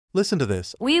Listen to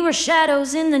this. We were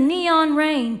shadows in the neon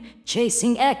rain,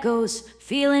 chasing echoes,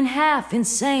 feeling half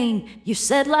insane. You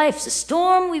said life's a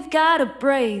storm we've gotta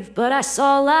brave, but I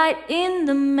saw light in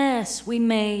the mess we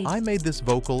made. I made this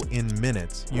vocal in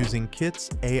minutes using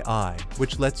kits.ai,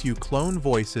 which lets you clone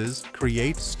voices,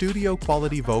 create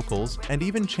studio-quality vocals, and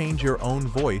even change your own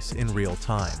voice in real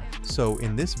time. So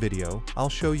in this video, I'll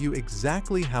show you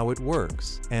exactly how it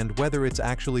works and whether it's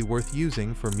actually worth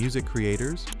using for music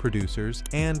creators, producers,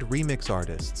 and remix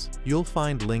artists. You'll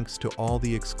find links to all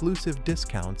the exclusive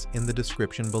discounts in the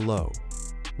description below.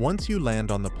 Once you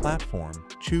land on the platform,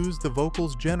 choose the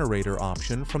Vocals Generator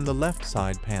option from the left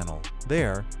side panel.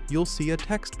 There, you'll see a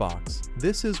text box.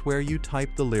 This is where you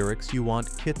type the lyrics you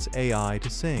want kits.ai to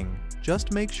sing.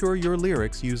 Just make sure your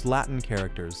lyrics use Latin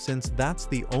characters, since that's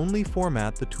the only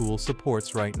format the tool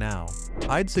supports right now.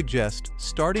 I'd suggest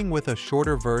starting with a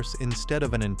shorter verse instead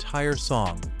of an entire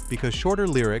song, because shorter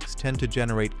lyrics tend to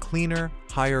generate cleaner,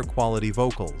 higher quality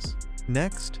vocals.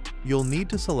 Next, you'll need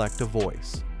to select a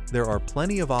voice. There are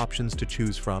plenty of options to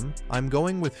choose from. I'm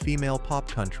going with female pop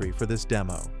country for this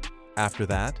demo. After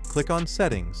that, click on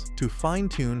Settings to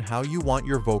fine-tune how you want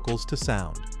your vocals to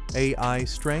sound. AI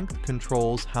strength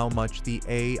controls how much the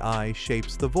AI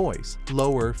shapes the voice.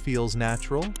 Lower feels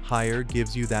natural, higher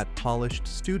gives you that polished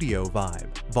studio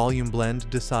vibe. Volume blend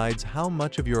decides how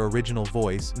much of your original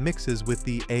voice mixes with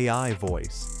the AI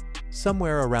voice.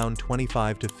 Somewhere around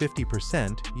 25 to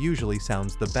 50% usually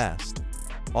sounds the best.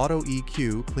 Auto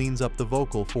EQ cleans up the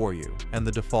vocal for you, and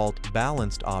the default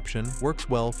balanced option works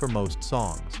well for most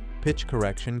songs. Pitch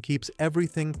correction keeps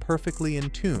everything perfectly in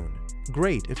tune.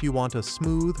 Great if you want a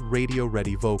smooth,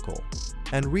 radio-ready vocal.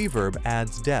 And reverb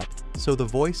adds depth, so the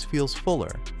voice feels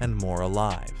fuller and more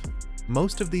alive.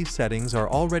 Most of these settings are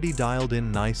already dialed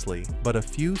in nicely, but a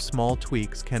few small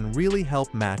tweaks can really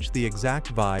help match the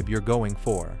exact vibe you're going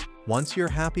for. Once you're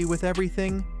happy with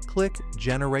everything, click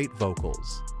Generate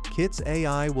Vocals.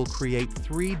 Kits.ai will create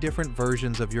 3 different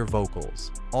versions of your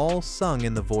vocals, all sung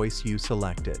in the voice you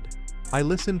selected. I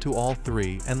listened to all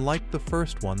 3 and liked the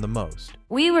first one the most.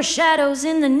 We were shadows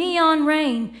in the neon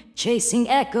rain, chasing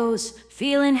echoes,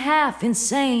 feeling half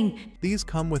insane. These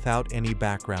come without any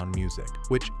background music,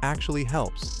 which actually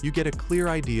helps. You get a clear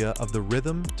idea of the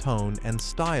rhythm, tone, and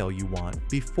style you want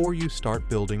before you start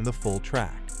building the full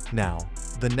track. Now,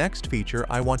 the next feature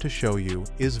I want to show you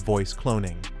is voice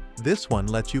cloning. This one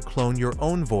lets you clone your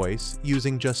own voice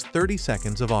using just 30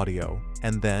 seconds of audio,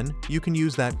 and then you can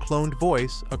use that cloned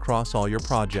voice across all your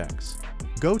projects.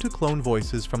 Go to Clone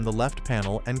Voices from the left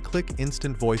panel and click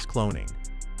Instant Voice Cloning.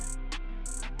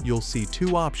 You'll see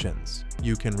 2 options.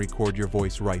 You can record your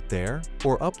voice right there,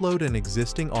 or upload an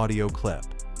existing audio clip.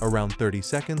 Around 30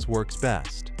 seconds works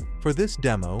best. For this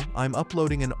demo, I'm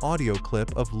uploading an audio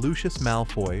clip of Lucius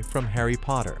Malfoy from Harry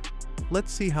Potter.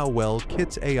 Let's see how well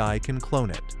kits.ai can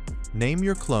clone it. Name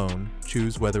your clone,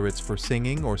 choose whether it's for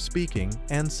singing or speaking,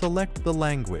 and select the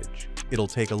language. It'll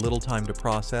take a little time to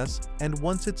process, and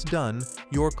once it's done,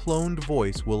 your cloned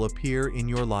voice will appear in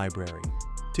your library.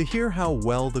 To hear how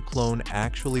well the clone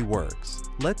actually works,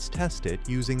 let's test it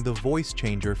using the Voice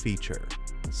Changer feature.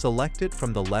 Select it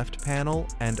from the left panel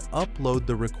and upload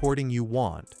the recording you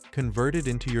want, convert it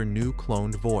into your new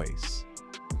cloned voice.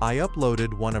 I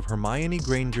uploaded one of Hermione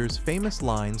Granger's famous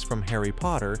lines from Harry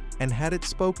Potter and had it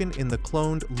spoken in the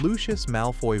cloned Lucius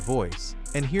Malfoy voice,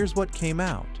 and here's what came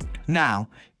out. Now,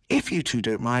 if you two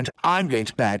don't mind, I'm going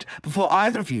to bed before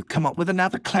either of you come up with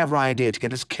another clever idea to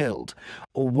get us killed,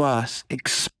 or worse,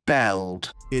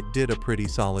 expelled. It did a pretty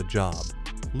solid job.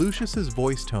 Lucius's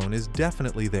voice tone is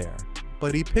definitely there,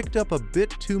 but he picked up a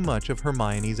bit too much of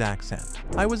Hermione's accent.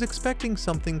 I was expecting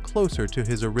something closer to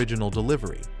his original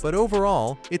delivery, but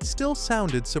overall, it still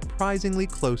sounded surprisingly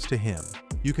close to him.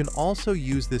 You can also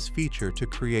use this feature to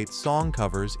create song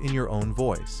covers in your own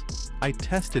voice. I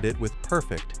tested it with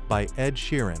Perfect by Ed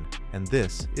Sheeran, and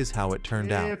this is how it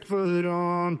turned out. Foot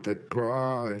on the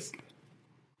cross,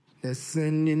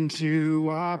 listening to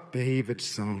our favorite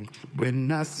song.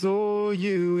 When I saw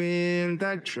you in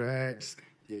that dress.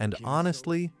 And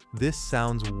honestly, this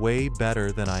sounds way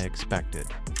better than I expected.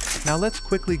 Now let's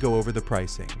quickly go over the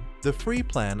pricing. The free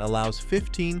plan allows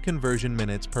 15 conversion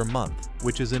minutes per month,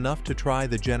 which is enough to try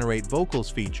the Generate Vocals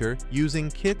feature using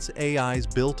kits.ai's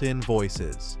built-in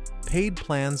voices. Paid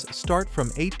plans start from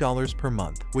 $8 per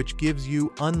month, which gives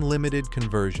you unlimited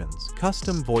conversions,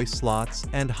 custom voice slots,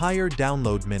 and higher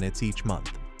download minutes each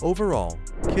month. Overall,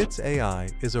 kits.ai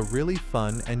is a really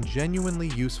fun and genuinely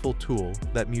useful tool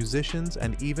that musicians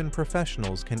and even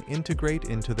professionals can integrate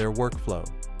into their workflow.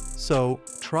 So,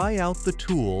 try out the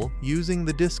tool using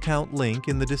the discount link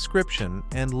in the description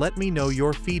and let me know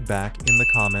your feedback in the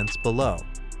comments below.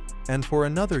 And for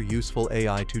another useful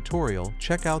AI tutorial,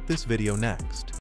 check out this video next.